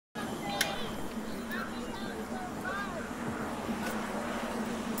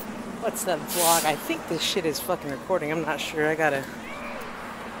What's that vlog? I think this shit is fucking recording. I'm not sure. I gotta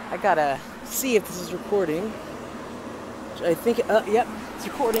see if this is recording. I think, yep, it's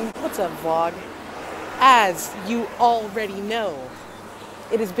recording. What's up, vlog? As you already know,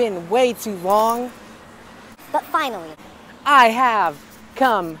 it has been way too long. But finally, I have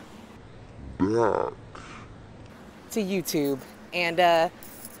come back to YouTube. And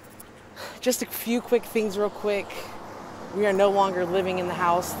just a few quick things real quick. We are no longer living in the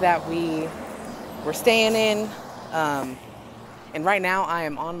house that we were staying in. And right now I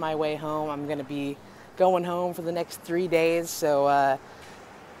am on my way home. I'm gonna be going home for the next 3 days. So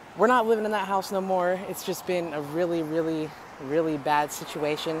we're not living in that house no more. It's just been a really, really, really bad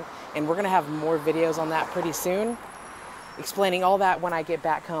situation. And we're gonna have more videos on that pretty soon, explaining all that when I get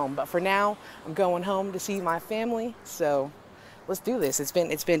back home. But for now, I'm going home to see my family. So let's do this. It's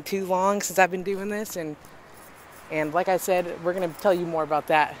been too long since I've been doing this, and like I said, we're gonna tell you more about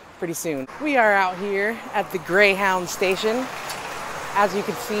that pretty soon. We are out here at the Greyhound station, as you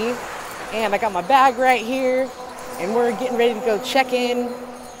can see, and I got my bag right here, and we're getting ready to go check in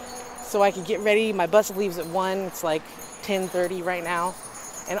so I can get ready. My bus leaves at 1. It's like 10:30 right now.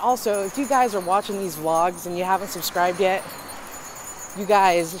 And also, if you guys are watching these vlogs and you haven't subscribed yet, you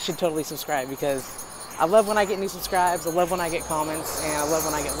guys should totally subscribe, because I love when I get new subscribes, I love when I get comments, and I love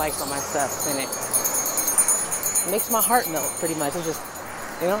when I get likes on my stuff, and it makes my heart melt, pretty much. It's just,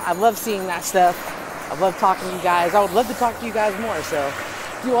 you know, I love seeing that stuff. I love talking to you guys. I would love to talk to you guys more, so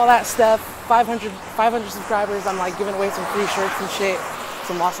do all that stuff. 500 subscribers, I'm like giving away some free shirts and shit,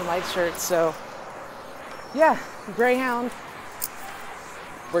 some Awesome Lights shirts. So yeah, Greyhound,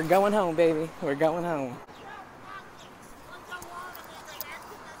 we're going home, baby. We're going home.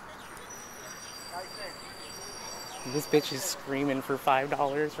 This bitch is screaming for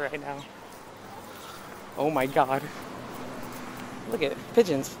 $5 right now. Oh my god. Look at it.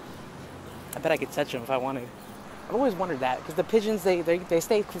 Pigeons. I bet I could touch them if I wanted. I've always wondered that, because the pigeons, they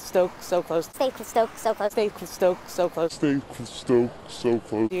stay stoked so close. stay stoked so close. Stay stoked so close. Stay stoked so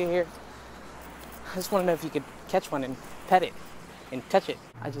close. You hear? I just want to know if you could catch one and pet it and touch it.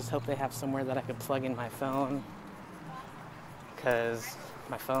 I just hope they have somewhere that I could plug in my phone, because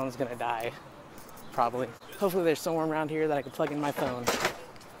my phone's gonna die, probably. Hopefully there's somewhere around here that I can plug in my phone.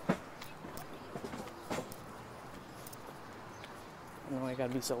 I don't know, I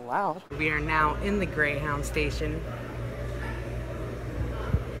gotta be so loud. We are now in the Greyhound station.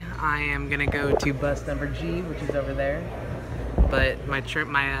 I am gonna go to bus number G, which is over there. But my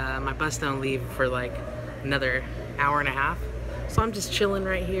bus don't leave for like another hour and a half. So I'm just chilling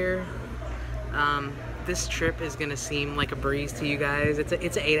right here. This trip is gonna seem like a breeze to you guys. It's an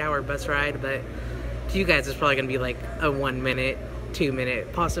 8-hour bus ride, but to you guys it's probably gonna be like a 1 minute, 2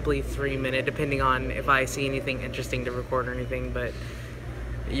 minute, possibly 3 minute, depending on if I see anything interesting to record or anything. But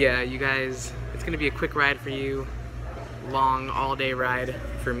yeah, you guys, it's gonna be a quick ride for you, long all-day ride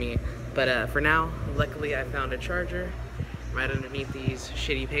for me. But for now, luckily I found a charger right underneath these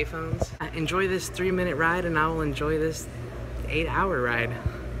shitty payphones. Enjoy this 3-minute ride, and I will enjoy this 8-hour ride.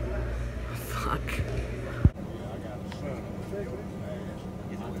 Fuck.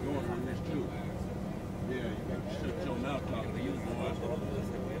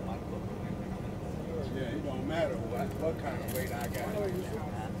 Yeah, it don't matter what kind of weight I got.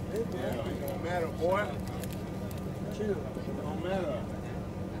 Yeah, it don't matter, boy. Chill. It don't matter.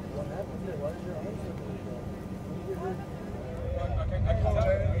 What happened here? Why is your eyes I can't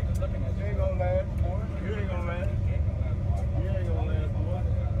last. You ain't gonna last, boy. You ain't gonna last. You ain't gonna last, boy.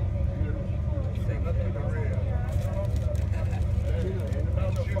 Say nothing but real. Ain't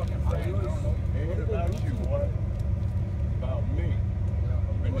about you. Ain't about you, boy. About me.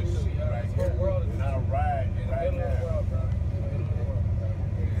 In this seat right here. And I'll ride right now.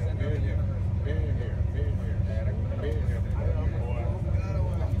 Been here. Boy.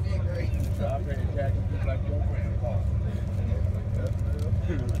 So I pay taxes just like your grandpa.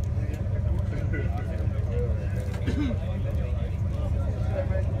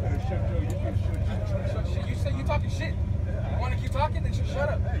 You say you talking shit. You want to keep talking? Then shut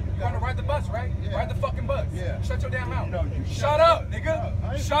up. You want to ride the bus, right? Yeah. Ride the fucking bus. Yeah. Shut your damn mouth. No, you shut up, nigga.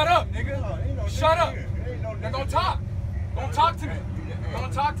 Shut up, nigga. Shut up. Now don't talk. Don't talk to me.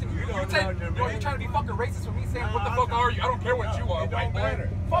 Don't talk to me. You trying to be fucking racist with me saying, what the fuck are you? I don't care what you are, white man.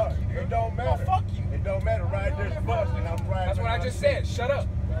 Fuck you. It don't matter. Oh, fuck you. It don't matter. Ride this bus and I'm riding. That's what I just said. Shut up.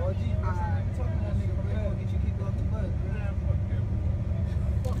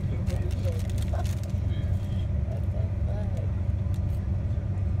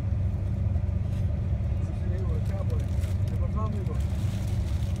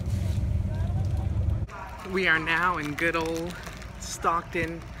 We are now in good old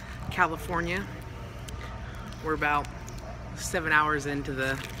Stockton, California. We're about 7 hours into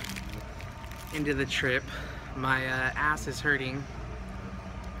the trip. My ass is hurting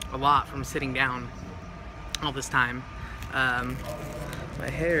a lot from sitting down all this time. My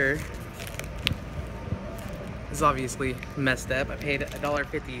hair is obviously messed up. I paid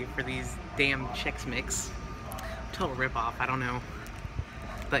 $1.50 for these damn Chex Mix. Total ripoff, I don't know.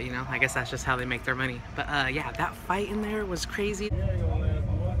 But you know, I guess that's just how they make their money. But yeah, that fight in there was crazy.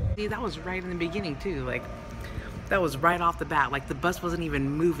 That was right in the beginning too. Like, that was right off the bat. Like, the bus wasn't even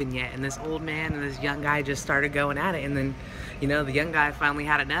moving yet, and this old man and this young guy just started going at it. And then, you know, the young guy finally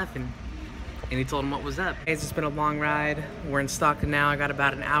had enough, and he told him what was up. It's been a long ride. We're in Stockton now. I got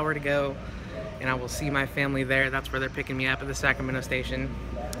about an hour to go, and I will see my family there. That's where they're picking me up at the Sacramento station.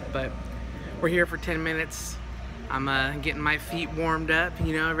 But we're here for 10 minutes. I'm getting my feet warmed up,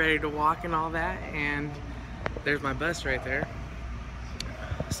 you know, ready to walk and all that. And there's my bus right there.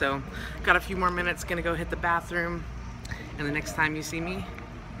 So, got a few more minutes, gonna go hit the bathroom, and the next time you see me,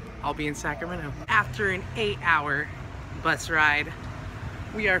 I'll be in Sacramento. After an 8-hour bus ride,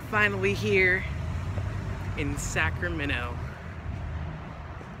 we are finally here in Sacramento.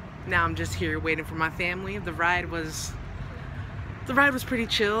 Now I'm just here waiting for my family. The ride was pretty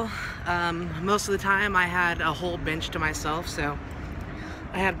chill. Most of the time I had a whole bench to myself, so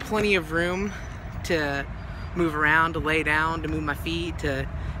I had plenty of room to move around, to lay down, to move my feet, to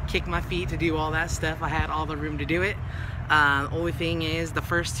kick my feet, to do all that stuff. I had all the room to do it. Only thing is, the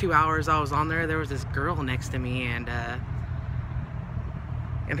first 2 hours I was on there was this girl next to me, and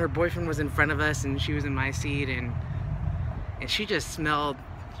her boyfriend was in front of us, and she was in my seat, and she just smelled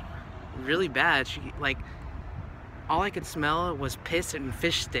really bad. She, like, all I could smell was piss and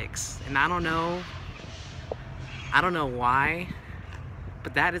fish sticks, and I don't know why,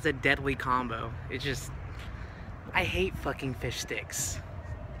 but that is a deadly combo. It just, I hate fucking fish sticks.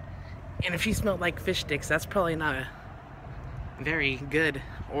 And if she smelled like fish sticks, that's probably not a very good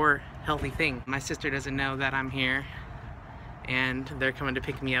or healthy thing. My sister doesn't know that I'm here, and they're coming to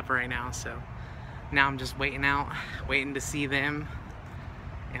pick me up right now, so now I'm just waiting to see them,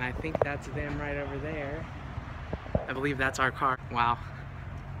 and I think that's them right over there. I believe that's our car. Wow.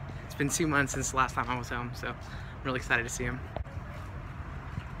 It's been 2 months since the last time I was home, so I'm really excited to see them.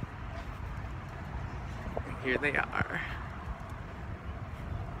 Here they are.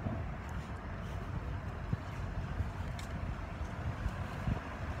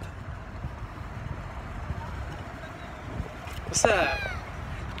 What's up?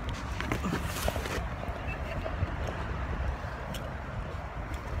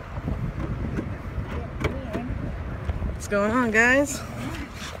 What's going on, guys?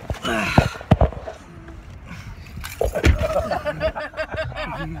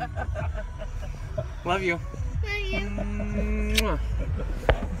 Love you.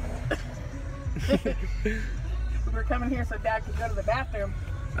 We were coming here so Dad could go to the bathroom.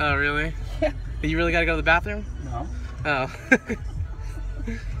 Oh, really? Yeah. You really gotta go to the bathroom? No. Oh.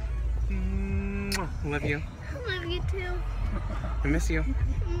 Love you. I love you too. I miss you.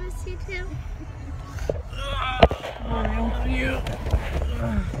 I miss you too. I love you.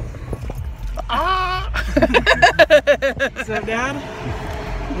 What's up, Dad?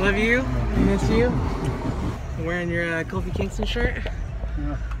 Love you. Miss you. Wearing your Kofi Kingston shirt?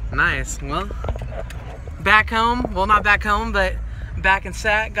 Yeah. Nice. Well, back home. Well, not back home, but back in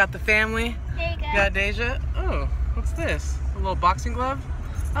SAC. Got the family. There you go. Got Deja. Oh, what's this? A little boxing glove?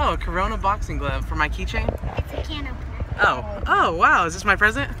 Oh, a Corona boxing glove for my keychain? It's a can opener. Oh, wow. Is this my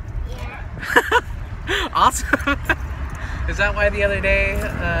present? Yeah. Awesome. Is that why the other day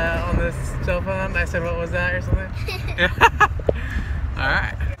on this cell phone I said what was that or something?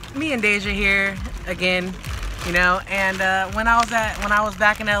 Alright. Me and Deja here again, you know, and when I was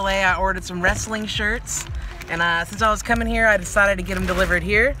back in LA, I ordered some wrestling shirts, and since I was coming here, I decided to get them delivered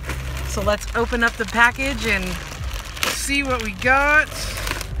here. So let's open up the package and see what we got.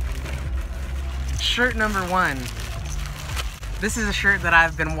 Shirt number 1. This is a shirt that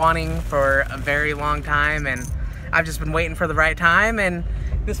I've been wanting for a very long time, and I've just been waiting for the right time, and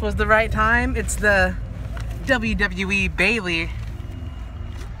this was the right time. It's the WWE Bayley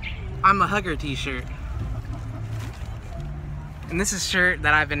I'm a Hugger t-shirt. And this is a shirt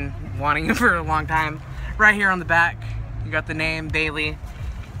that I've been wanting for a long time. Right here on the back, you got the name Bayley.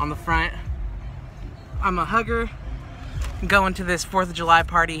 On the front, I'm a Hugger. I'm going to this 4th of July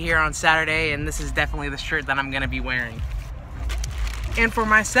party here on Saturday, and this is definitely the shirt that I'm gonna be wearing. And for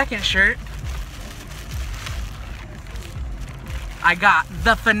my second shirt, I got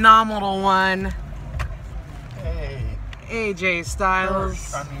the phenomenal one. Hey. AJ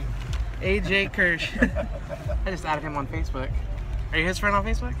Styles. I mean, AJ Kirsch. I just added him on Facebook. Are you his friend on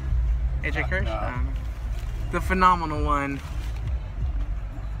Facebook? AJ Kirsch? The phenomenal one,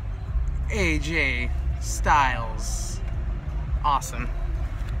 AJ Styles. Awesome.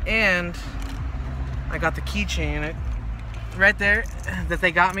 And I got the keychain right there that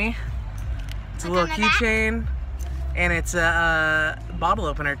they got me. It's a little keychain, and it's a bottle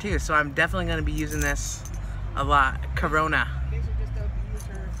opener too, so I'm definitely going to be using this a lot. Corona.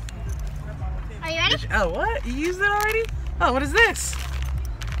 Are you ready? Oh, what? You used it already? Oh, what is this?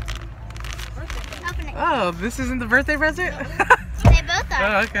 Open it. Oh, this isn't the birthday present? They both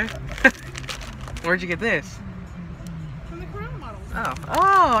are. Oh, okay. Where'd you get this? From the Corona models.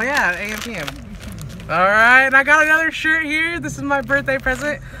 Oh, yeah, AM/PM. All right, and I got another shirt here. This is my birthday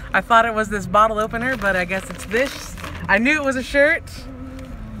present. I thought it was this bottle opener, but I guess it's this. I knew it was a shirt.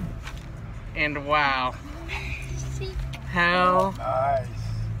 And wow. Hell Nice.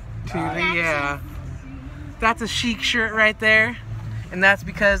 to the yeah. That's a chic shirt right there. And that's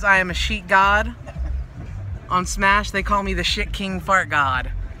because I am a chic god. On Smash, they call me the Shit King Fart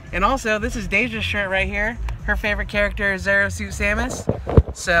God. And also, this is Deja's shirt right here. Her favorite character is Zero Suit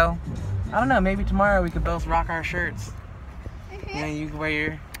Samus. So, I don't know, maybe tomorrow we could both rock our shirts. You know, you can wear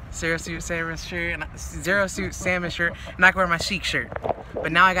your Zero Suit Samus shirt, and Zero Suit Samus shirt, and I can wear my chic shirt.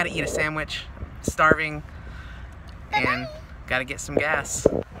 But now I gotta eat a sandwich, starving, and gotta get some gas.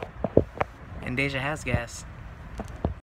 And Deja has gas.